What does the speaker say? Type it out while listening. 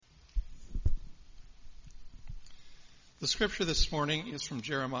The scripture this morning is from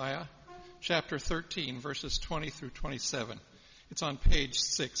Jeremiah chapter 13, verses 20 through 27. It's on page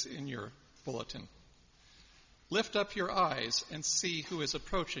 6 in your bulletin. Lift up your eyes and see who is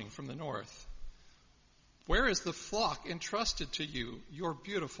approaching from the north. Where is the flock entrusted to you, your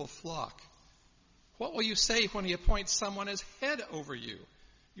beautiful flock? What will you say when he appoints someone as head over you,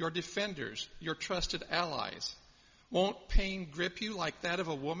 your defenders, your trusted allies? Won't pain grip you like that of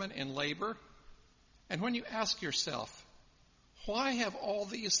a woman in labor? And when you ask yourself, why have all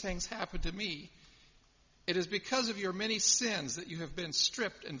these things happened to me? It is because of your many sins that you have been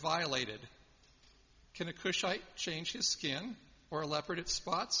stripped and violated. Can a Cushite change his skin, or a leopard its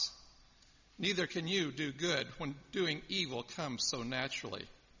spots? Neither can you do good when doing evil comes so naturally.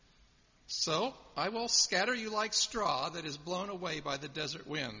 So I will scatter you like straw that is blown away by the desert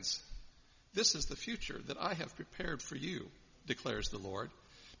winds. This is the future that I have prepared for you, declares the Lord,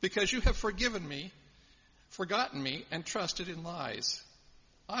 because you have forgotten me, and trusted in lies.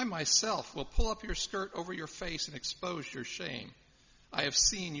 I myself will pull up your skirt over your face and expose your shame. I have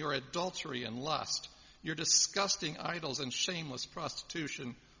seen your adultery and lust, your disgusting idols and shameless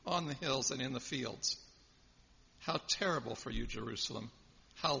prostitution on the hills and in the fields. How terrible for you, Jerusalem!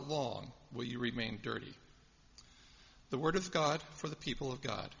 How long will you remain dirty? The word of God for the people of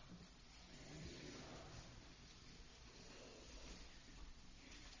God.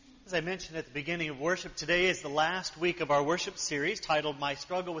 As I mentioned at the beginning of worship, today is the last week of our worship series titled My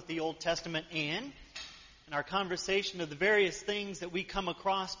Struggle with the Old Testament and our conversation of the various things that we come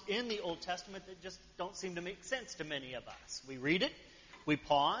across in the Old Testament that just don't seem to make sense to many of us. We read it, we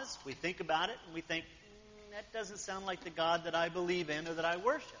pause, we think about it, and we think, that doesn't sound like the God that I believe in or that I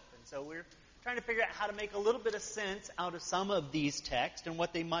worship. And so we're trying to figure out how to make a little bit of sense out of some of these texts and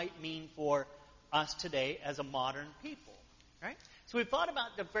what they might mean for us today as a modern people. Right? So we've thought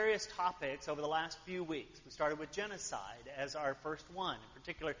about the various topics over the last few weeks. We started with genocide as our first one, in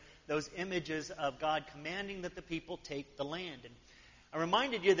particular those images of God commanding that the people take the land. And I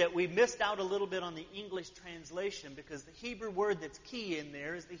reminded you that we missed out a little bit on the English translation because the Hebrew word that's key in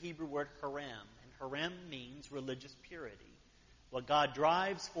there is the Hebrew word harem. And harem means religious purity. What God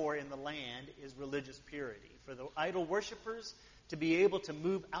drives for in the land is religious purity. For the idol worshippers to be able to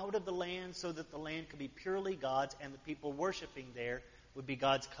move out of the land so that the land could be purely God's and the people worshiping there would be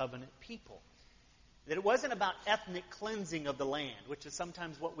God's covenant people. That it wasn't about ethnic cleansing of the land, which is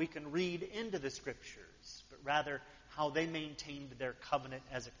sometimes what we can read into the Scriptures, but rather how they maintained their covenant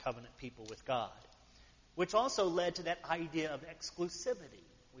as a covenant people with God. Which also led to that idea of exclusivity.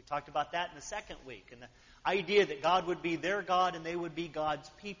 We talked about that in the second week, and the idea that God would be their God and they would be God's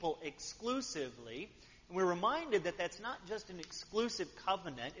people exclusively. And we're reminded that that's not just an exclusive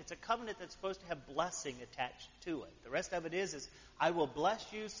covenant. It's a covenant that's supposed to have blessing attached to it. The rest of it is I will bless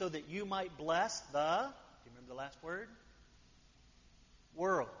you so that you might bless do you remember the last word?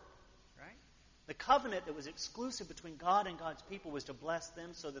 World. Right? The covenant that was exclusive between God and God's people was to bless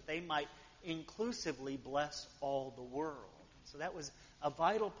them so that they might inclusively bless all the world. So that was a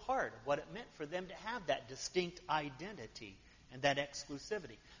vital part of what it meant for them to have that distinct identity and that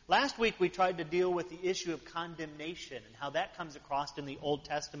exclusivity. Last week we tried to deal with the issue of condemnation and how that comes across in the Old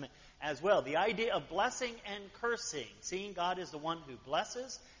Testament as well. The idea of blessing and cursing, seeing God as the one who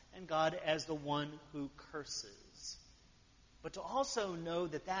blesses and God as the one who curses. But to also know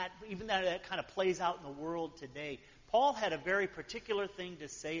that even though that kind of plays out in the world today, Paul had a very particular thing to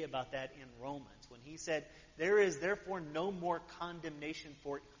say about that in Romans when he said, there is therefore no more condemnation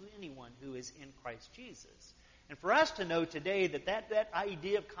for anyone who is in Christ Jesus. And for us to know today that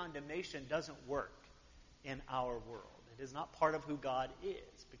idea of condemnation doesn't work in our world. It is not part of who God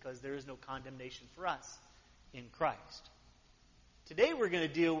is because there is no condemnation for us in Christ. Today we're going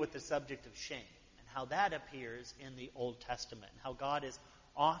to deal with the subject of shame and how that appears in the Old Testament and how God is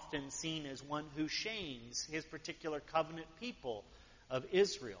often seen as one who shames his particular covenant people of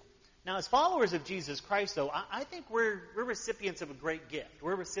Israel. Now, as followers of Jesus Christ, though, I think we're recipients of a great gift.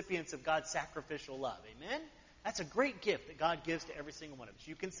 We're recipients of God's sacrificial love. Amen? That's a great gift that God gives to every single one of us.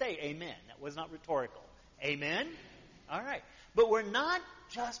 You can say amen. That was not rhetorical. Amen? All right. But we're not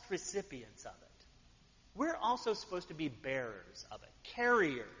just recipients of it. We're also supposed to be bearers of it,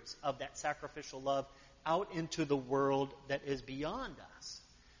 carriers of that sacrificial love out into the world that is beyond us.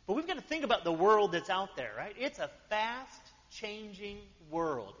 But we've got to think about the world that's out there, right? It's a fast-changing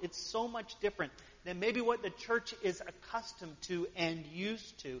world. It's so much different than maybe what the church is accustomed to and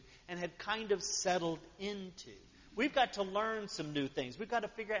used to and had kind of settled into. We've got to learn some new things. We've got to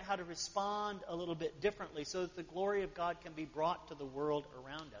figure out how to respond a little bit differently so that the glory of God can be brought to the world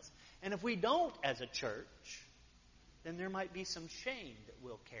around us. And if we don't as a church, then there might be some shame that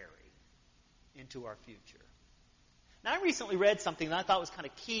we'll carry into our future. Now, I recently read something that I thought was kind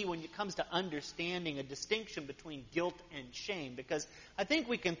of key when it comes to understanding a distinction between guilt and shame, because I think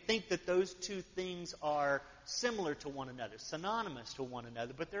we can think that those two things are similar to one another, synonymous to one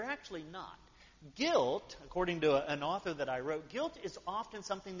another, but they're actually not. Guilt, according to an author that I wrote, guilt is often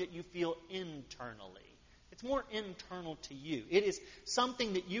something that you feel internally. It's more internal to you. It is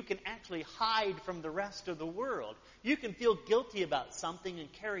something that you can actually hide from the rest of the world. You can feel guilty about something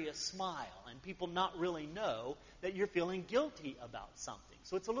and carry a smile, and people not really know that you're feeling guilty about something.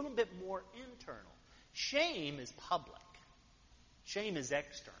 So it's a little bit more internal. Shame is public. Shame is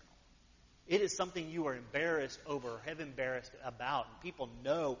external. It is something you are embarrassed over or have embarrassed about, and people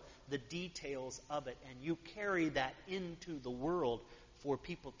know the details of it, and you carry that into the world for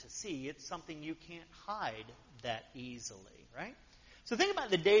people to see. It's something you can't hide that easily, right? So think about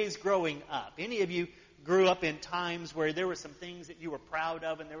the days growing up. Any of you grew up in times where there were some things that you were proud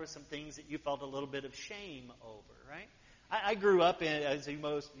of and there were some things that you felt a little bit of shame over, right? I grew up, as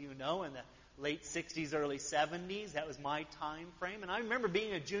most of you know, in the late 60s, early 70s. That was my time frame. And I remember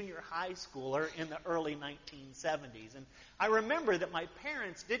being a junior high schooler in the early 1970s. And I remember that my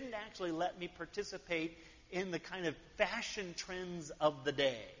parents didn't actually let me participate in the kind of fashion trends of the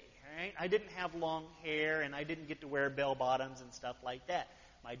day. Right? I didn't have long hair, and I didn't get to wear bell bottoms and stuff like that.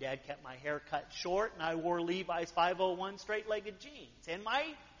 My dad kept my hair cut short, and I wore Levi's 501 straight-legged jeans. And my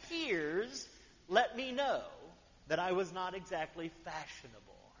peers let me know that I was not exactly fashionable.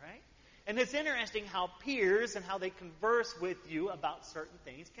 Right? And it's interesting how peers and how they converse with you about certain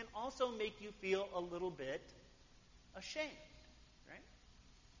things can also make you feel a little bit ashamed. Right?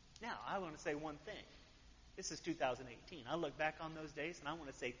 Now, I want to say one thing. This is 2018. I look back on those days and I want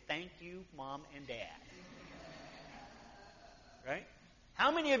to say thank you, Mom and Dad. Right?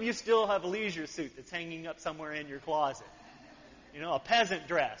 How many of you still have a leisure suit that's hanging up somewhere in your closet? You know, a peasant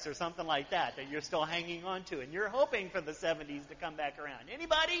dress or something like that you're still hanging on to, and you're hoping for the 70s to come back around.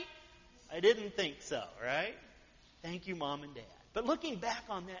 Anybody? I didn't think so, right? Thank you, Mom and Dad. But looking back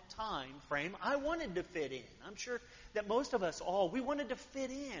on that time frame, I wanted to fit in. I'm sure that most of us we wanted to fit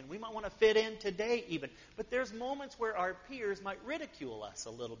in. We might want to fit in today even. But there's moments where our peers might ridicule us a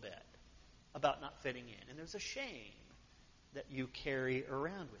little bit about not fitting in. And there's a shame that you carry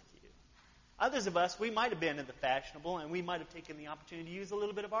around with you. Others of us, we might have been in the fashionable, and we might have taken the opportunity to use a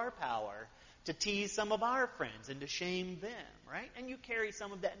little bit of our power to tease some of our friends and to shame them, right? And you carry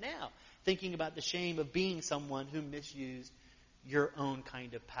some of that now, thinking about the shame of being someone who misused your own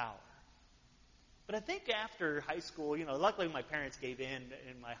kind of power. But I think after high school, luckily my parents gave in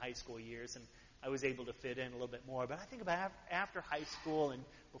my high school years, and I was able to fit in a little bit more. But I think about after high school and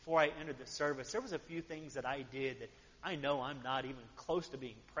before I entered the service, there was a few things that I did that I know I'm not even close to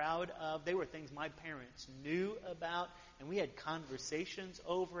being proud of. They were things my parents knew about, and we had conversations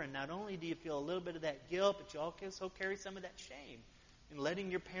over. And not only do you feel a little bit of that guilt, but you also carry some of that shame in letting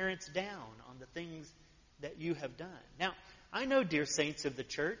your parents down on the things that you have done. Now, I know, dear saints of the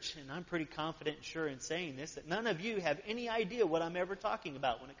church, and I'm pretty confident and sure in saying this, that none of you have any idea what I'm ever talking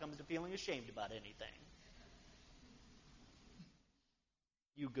about when it comes to feeling ashamed about anything.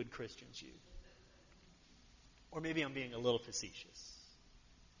 You good Christians, you. Or maybe I'm being a little facetious.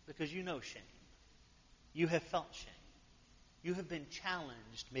 Because you know shame. You have felt shame. You have been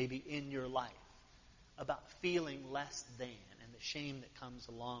challenged maybe in your life about feeling less than and the shame that comes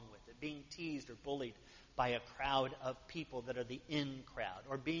along with it. Being teased or bullied by a crowd of people that are the in crowd,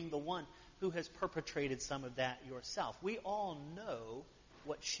 or being the one who has perpetrated some of that yourself. We all know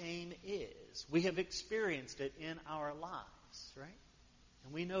what shame is. We have experienced it in our lives, right?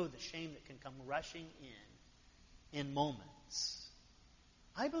 And we know the shame that can come rushing in moments.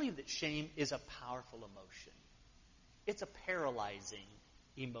 I believe that shame is a powerful emotion. It's a paralyzing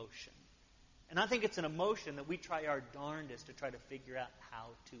emotion. And I think it's an emotion that we try our darndest to try to figure out how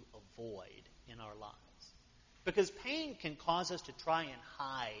to avoid in our lives. Because pain can cause us to try and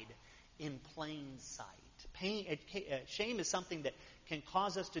hide in plain sight. Shame is something that can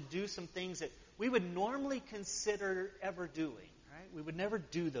cause us to do some things that we would normally consider ever doing. Right? We would never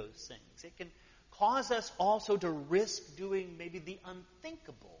do those things. It can cause us also to risk doing maybe the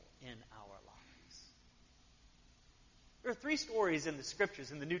unthinkable in our lives. There are 3 stories in the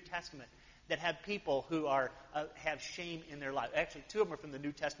Scriptures, in the New Testament, that have people who have shame in their lives. Actually, 2 of them are from the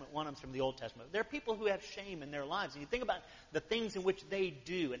New Testament, 1 of them is from the Old Testament. There are people who have shame in their lives. And you think about the things in which they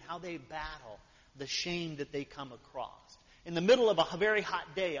do and how they battle the shame that they come across. In the middle of a very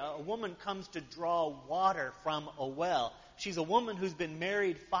hot day, a woman comes to draw water from a well. She's a woman who's been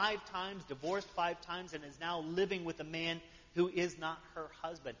married 5 times, divorced 5 times, and is now living with a man who is not her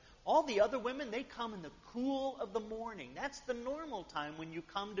husband. All the other women, they come in the cool of the morning. That's the normal time when you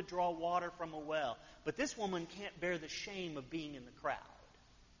come to draw water from a well. But this woman can't bear the shame of being in the crowd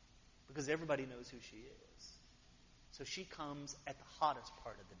because everybody knows who she is. So she comes at the hottest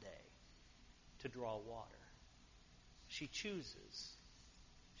part of the day to draw water. She chooses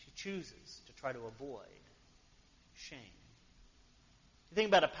to try to avoid shame. You think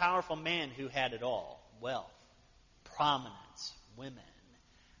about a powerful man who had it all: wealth, prominence, women.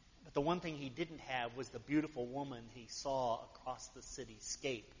 But the one thing he didn't have was the beautiful woman he saw across the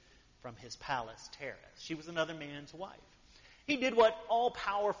cityscape from his palace terrace. She was another man's wife. He did what all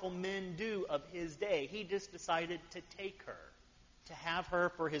powerful men do of his day. He just decided to take her, to have her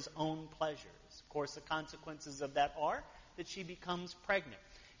for his own pleasures. Of course, the consequences of that are that she becomes pregnant.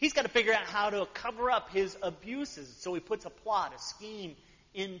 He's got to figure out how to cover up his abuses. So he puts a plot, a scheme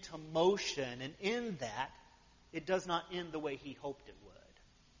into motion. And in that, it does not end the way he hoped it would.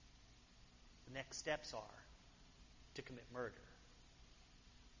 The next steps are to commit murder.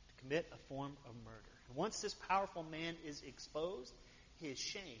 To commit a form of murder. And once this powerful man is exposed, his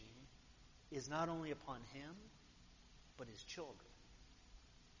shame is not only upon him, but his children.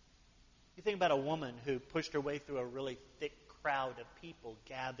 You think about a woman who pushed her way through a really thick crowd of people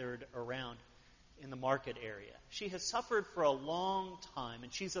gathered around in the market area. She has suffered for a long time,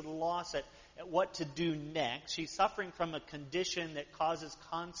 and she's at a loss at what to do next. She's suffering from a condition that causes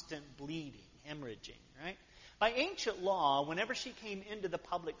constant bleeding, hemorrhaging, right? By ancient law, whenever she came into the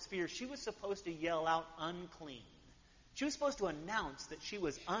public sphere, she was supposed to yell out, "Unclean." She was supposed to announce that she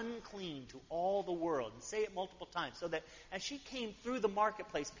was unclean to all the world and say it multiple times so that as she came through the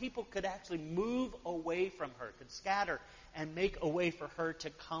marketplace, people could actually move away from her, could scatter and make a way for her to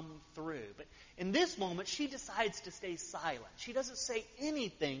come through. But in this moment, she decides to stay silent. She doesn't say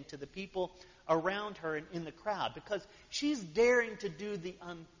anything to the people around her and in the crowd because she's daring to do the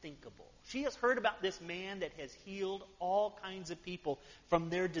unthinkable. She has heard about this man that has healed all kinds of people from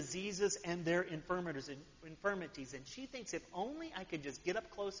their diseases and their infirmities. And she thinks, if only I could just get up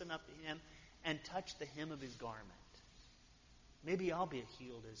close enough to him and touch the hem of his garment, maybe I'll be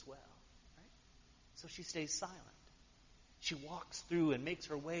healed as well. Right? So she stays silent. She walks through and makes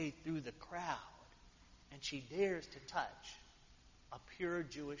her way through the crowd. And she dares to touch a pure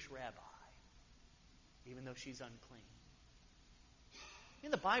Jewish rabbi, even though she's unclean.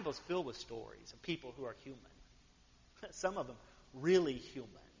 The Bible's filled with stories of people who are human. Some of them really human,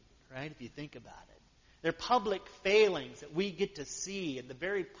 right, if you think about it. They're public failings that we get to see and the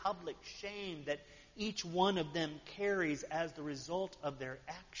very public shame that each one of them carries as the result of their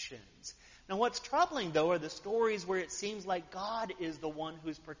actions. Now, what's troubling, though, are the stories where it seems like God is the one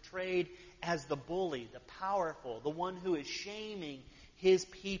who's portrayed as the bully, the powerful, the one who is shaming his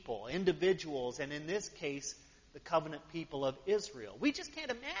people, individuals, and in this case, the covenant people of Israel. We just can't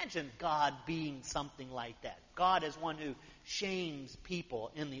imagine God being something like that. God is one who shames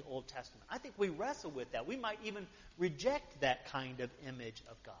people in the Old Testament. I think we wrestle with that. We might even reject that kind of image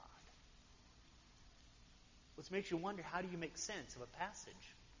of God. Which makes you wonder, how do you make sense of a passage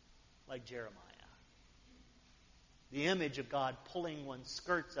like Jeremiah? The image of God pulling one's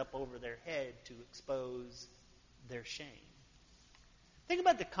skirts up over their head to expose their shame. Think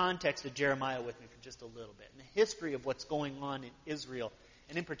about the context of Jeremiah with me for just a little bit, and the history of what's going on in Israel,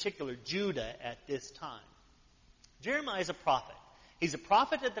 and in particular Judah at this time. Jeremiah is a prophet. He's a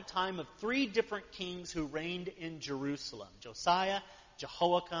prophet at the time of 3 different kings who reigned in Jerusalem: Josiah,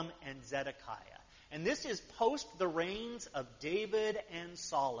 Jehoiakim, and Zedekiah. And this is post the reigns of David and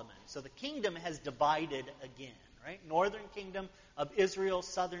Solomon. So the kingdom has divided again, right? Northern kingdom of Israel,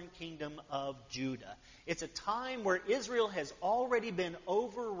 southern kingdom of Judah. It's a time where Israel has already been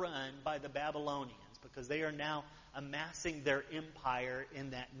overrun by the Babylonians because they are now amassing their empire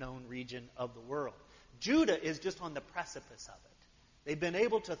in that known region of the world. Judah is just on the precipice of it. They've been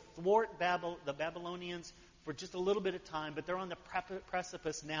able to thwart the Babylonians for just a little bit of time, but they're on the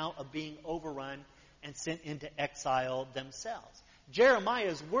precipice now of being overrun and sent into exile themselves.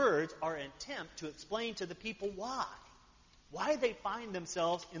 Jeremiah's words are an attempt to explain to the people why they find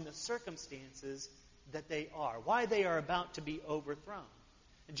themselves in the circumstances that they are, why they are about to be overthrown.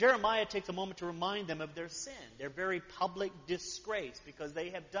 And Jeremiah takes a moment to remind them of their sin, their very public disgrace, because they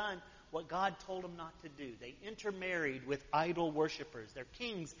have done what God told them not to do. They intermarried with idol worshippers, their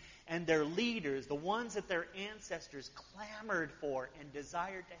kings and their leaders, the ones that their ancestors clamored for and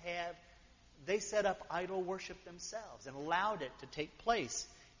desired to have. They set up idol worship themselves and allowed it to take place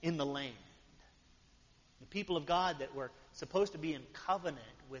in the land. The people of God that were supposed to be in covenant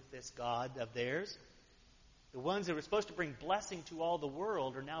with this God of theirs, the ones that were supposed to bring blessing to all the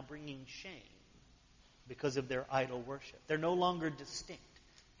world, are now bringing shame because of their idol worship. They're no longer distinct.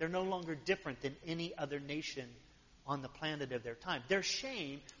 They're no longer different than any other nation on the planet of their time. Their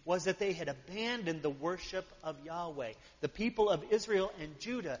shame was that they had abandoned the worship of Yahweh. The people of Israel and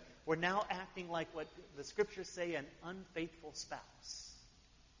Judah were now acting like what the scriptures say, an unfaithful spouse.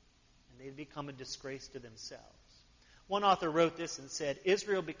 And they had become a disgrace to themselves. One author wrote this and said,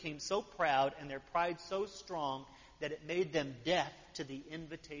 Israel became so proud and their pride so strong that it made them deaf to the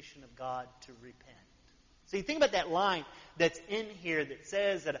invitation of God to repent. So you think about that line that's in here that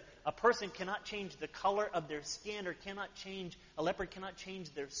says that a person cannot change the color of their skin or a leopard cannot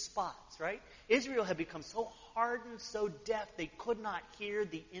change their spots, right? Israel had become so hardened, so deaf, they could not hear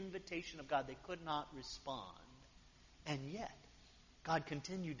the invitation of God. They could not respond. And yet, God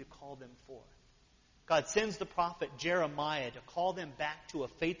continued to call them forth. God sends the prophet Jeremiah to call them back to a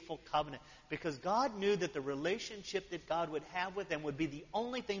faithful covenant because God knew that the relationship that God would have with them would be the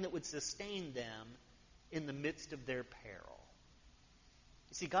only thing that would sustain them in the midst of their peril.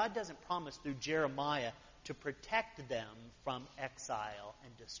 You see, God doesn't promise through Jeremiah to protect them from exile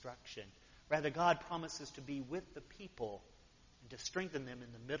and destruction. Rather, God promises to be with the people and to strengthen them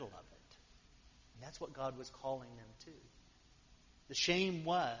in the middle of it. And that's what God was calling them to. The shame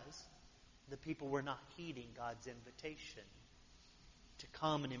was the people were not heeding God's invitation to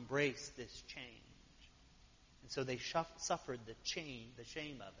come and embrace this change. And so they suffered the shame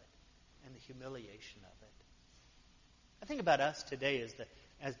of it and the humiliation of it. I think about us today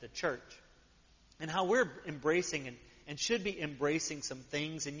as the church and how we're embracing and should be embracing some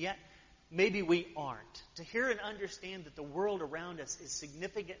things, and yet maybe we aren't. To hear and understand that the world around us is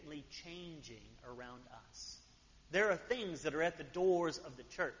significantly changing around us. There are things that are at the doors of the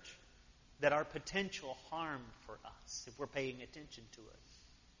church that are potential harm for us if we're paying attention to it.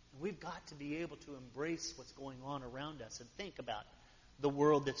 And we've got to be able to embrace what's going on around us and think about the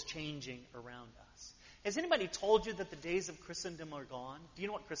world that's changing around us. Has anybody told you that the days of Christendom are gone? Do you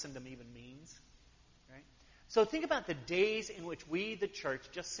know what Christendom even means? Right? So think about the days in which we, the church,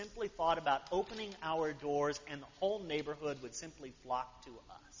 just simply thought about opening our doors and the whole neighborhood would simply flock to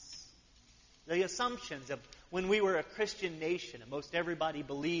us. The assumptions of when we were a Christian nation and most everybody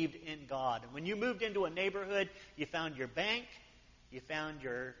believed in God. And when you moved into a neighborhood, you found your bank, you found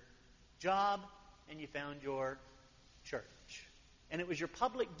your job, and you found your church. And it was your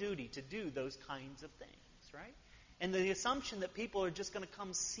public duty to do those kinds of things, right? And the assumption that people are just going to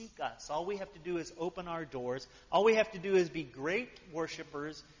come seek us. All we have to do is open our doors. All we have to do is be great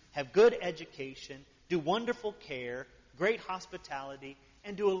worshipers, have good education, do wonderful care, great hospitality,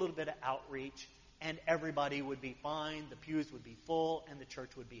 and do a little bit of outreach, and everybody would be fine, the pews would be full, and the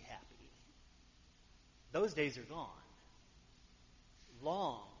church would be happy. Those days are gone.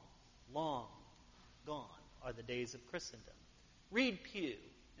 Long, long gone are the days of Christendom. Read Pew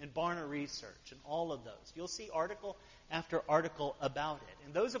and Barna Research and all of those. You'll see article after article about it.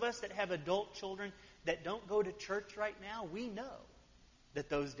 And those of us that have adult children that don't go to church right now, we know that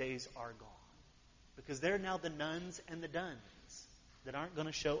those days are gone. Because they're now the nuns and the duns that aren't going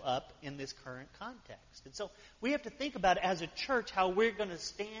to show up in this current context. And so we have to think about, as a church, how we're going to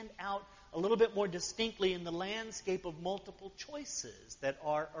stand out a little bit more distinctly in the landscape of multiple choices that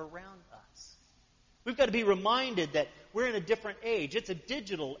are around us. We've got to be reminded that we're in a different age. It's a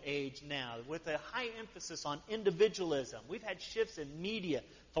digital age now with a high emphasis on individualism. We've had shifts in media,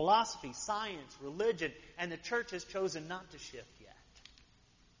 philosophy, science, religion, and the church has chosen not to shift yet.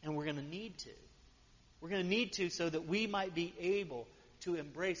 And we're going to need to. We're going to need to so that we might be able to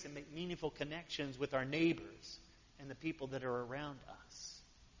embrace and make meaningful connections with our neighbors and the people that are around us.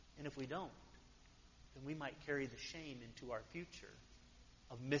 And if we don't, then we might carry the shame into our future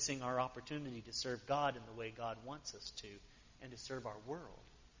of missing our opportunity to serve God in the way God wants us to and to serve our world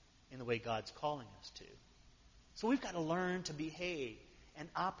in the way God's calling us to. So we've got to learn to behave and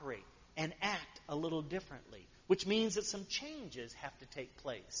operate and act a little differently, which means that some changes have to take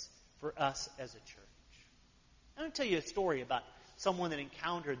place for us as a church. I'm going to tell you a story about someone that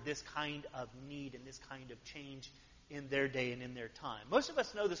encountered this kind of need and this kind of change in their day and in their time. Most of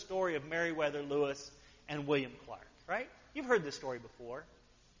us know the story of Meriwether Lewis and William Clark, right? You've heard this story before.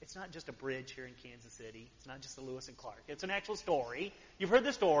 It's not just a bridge here in Kansas City. It's not just the Lewis and Clark. It's an actual story. You've heard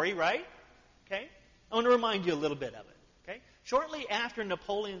the story, right? Okay? I want to remind you a little bit of it. Okay? Shortly after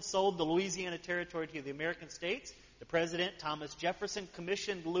Napoleon sold the Louisiana Territory to the American states, the President, Thomas Jefferson,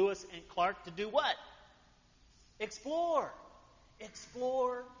 commissioned Lewis and Clark to do what? Explore.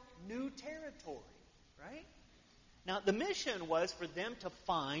 Explore new territory, right? Now, the mission was for them to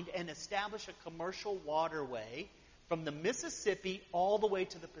find and establish a commercial waterway from the Mississippi all the way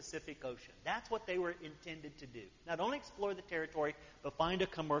to the Pacific Ocean. That's what they were intended to do. Not only explore the territory, but find a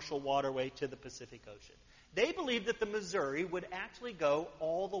commercial waterway to the Pacific Ocean. They believed that the Missouri would actually go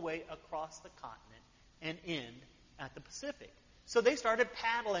all the way across the continent and end at the Pacific. So they started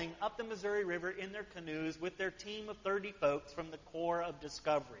paddling up the Missouri River in their canoes with their team of 30 folks from the Corps of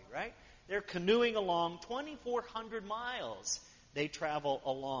Discovery, right? They're canoeing along 2,400 miles they travel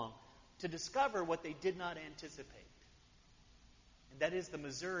along to discover what they did not anticipate. And that is the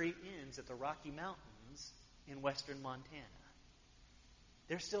Missouri ends at the Rocky Mountains in western Montana.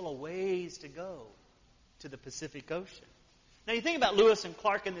 There's still a ways to go to the Pacific Ocean. Now you think about Lewis and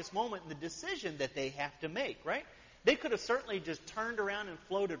Clark in this moment and the decision that they have to make, right? They could have certainly just turned around and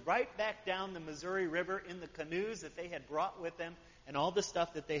floated right back down the Missouri River in the canoes that they had brought with them and all the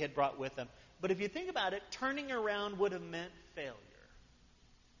stuff that they had brought with them. But if you think about it, turning around would have meant failure.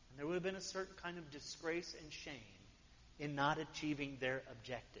 And there would have been a certain kind of disgrace and shame in not achieving their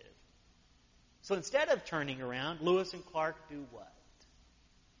objective. So instead of turning around, Lewis and Clark do what?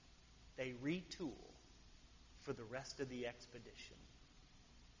 They retool for the rest of the expedition.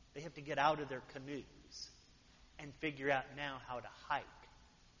 They have to get out of their canoes and figure out now how to hike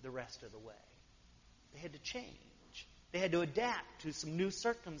the rest of the way. They had to change. They had to adapt to some new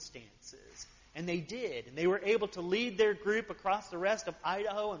circumstances. And they did. And they were able to lead their group across the rest of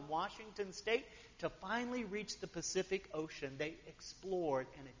Idaho and Washington State to finally reach the Pacific Ocean. They explored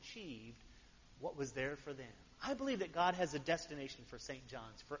and achieved what was there for them. I believe that God has a destination for St.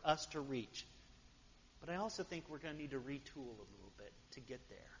 John's for us to reach. But I also think we're going to need to retool a little bit to get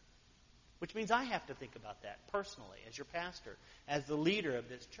there. Which means I have to think about that personally as your pastor, as the leader of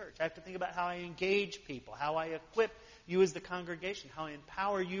this church. I have to think about how I engage people, how I equip you as the congregation, how I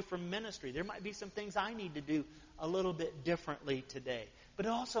empower you for ministry. There might be some things I need to do a little bit differently today. But it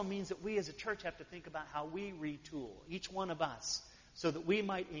also means that we as a church have to think about how we retool, each one of us, so that we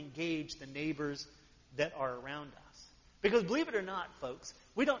might engage the neighbors that are around us. Because believe it or not, folks,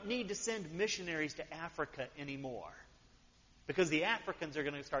 we don't need to send missionaries to Africa anymore. Because the Africans are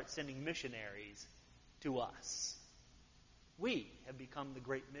going to start sending missionaries to us. We have become the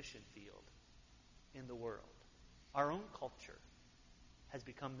great mission field in the world. Our own culture has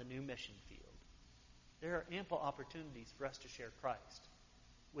become the new mission field. There are ample opportunities for us to share Christ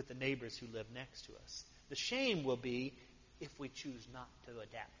with the neighbors who live next to us. The shame will be if we choose not to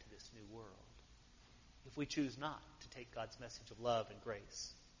adapt to this new world. If we choose not to take God's message of love and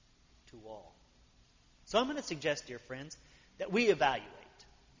grace to all. So I'm going to suggest, dear friends, that we evaluate.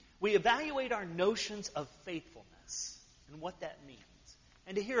 We evaluate our notions of faithfulness and what that means.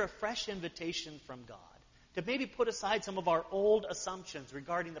 And to hear a fresh invitation from God. To maybe put aside some of our old assumptions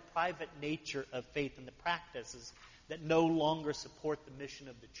regarding the private nature of faith and the practices that no longer support the mission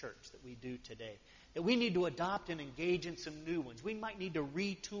of the church that we do today. That we need to adopt and engage in some new ones. We might need to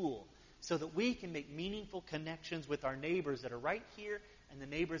retool so that we can make meaningful connections with our neighbors that are right here and the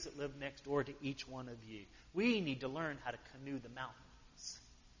neighbors that live next door to each one of you. We need to learn how to canoe the mountains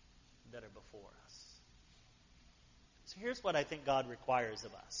that are before us. So here's what I think God requires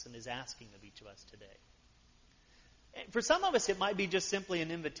of us and is asking of each of us today. And for some of us, it might be just simply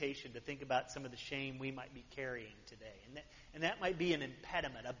an invitation to think about some of the shame we might be carrying today. And that might be an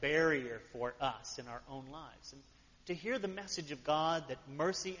impediment, a barrier for us in our own lives. And to hear the message of God that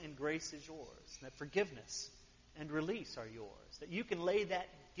mercy and grace is yours, that forgiveness and release are yours. That you can lay that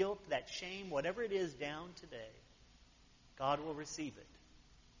guilt, that shame, whatever it is down today. God will receive it.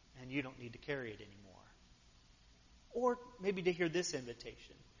 And you don't need to carry it anymore. Or maybe to hear this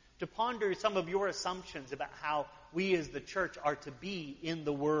invitation. To ponder some of your assumptions about how we as the church are to be in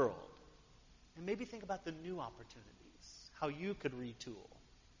the world. And maybe think about the new opportunities. How you could retool.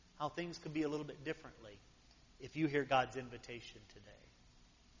 How things could be a little bit differently if you hear God's invitation today.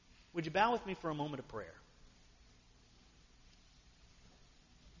 Would you bow with me for a moment of prayer?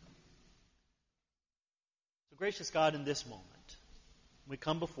 So, gracious God, in this moment, we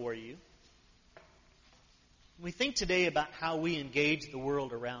come before you. We think today about how we engage the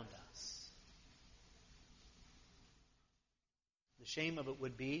world around us. The shame of it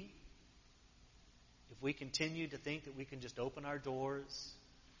would be if we continue to think that we can just open our doors,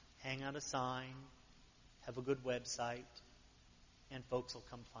 hang out a sign, have a good website, and folks will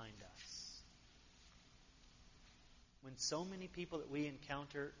come find us. When so many people that we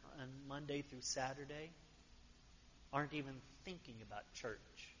encounter on Monday through Saturday aren't even thinking about church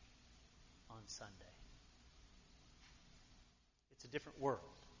on Sunday. It's a different world.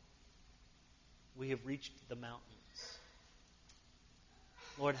 We have reached the mountains.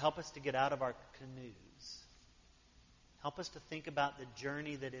 Lord, help us to get out of our canoes. Help us to think about the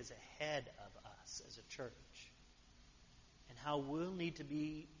journey that is ahead of us as a church. And how we'll need to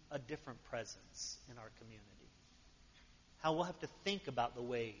be a different presence in our community. How we'll have to think about the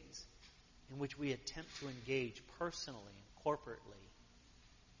ways in which we attempt to engage personally and corporately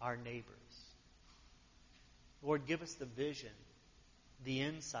our neighbors. Lord, give us the vision, the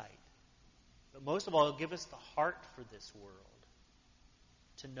insight, but most of all, give us the heart for this world,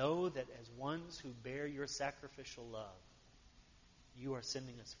 to know that as ones who bear your sacrificial love, you are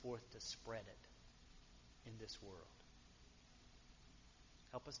sending us forth to spread it in this world.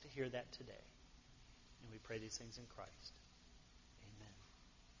 Help us to hear that today. And we pray these things in Christ. Amen.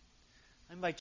 I invite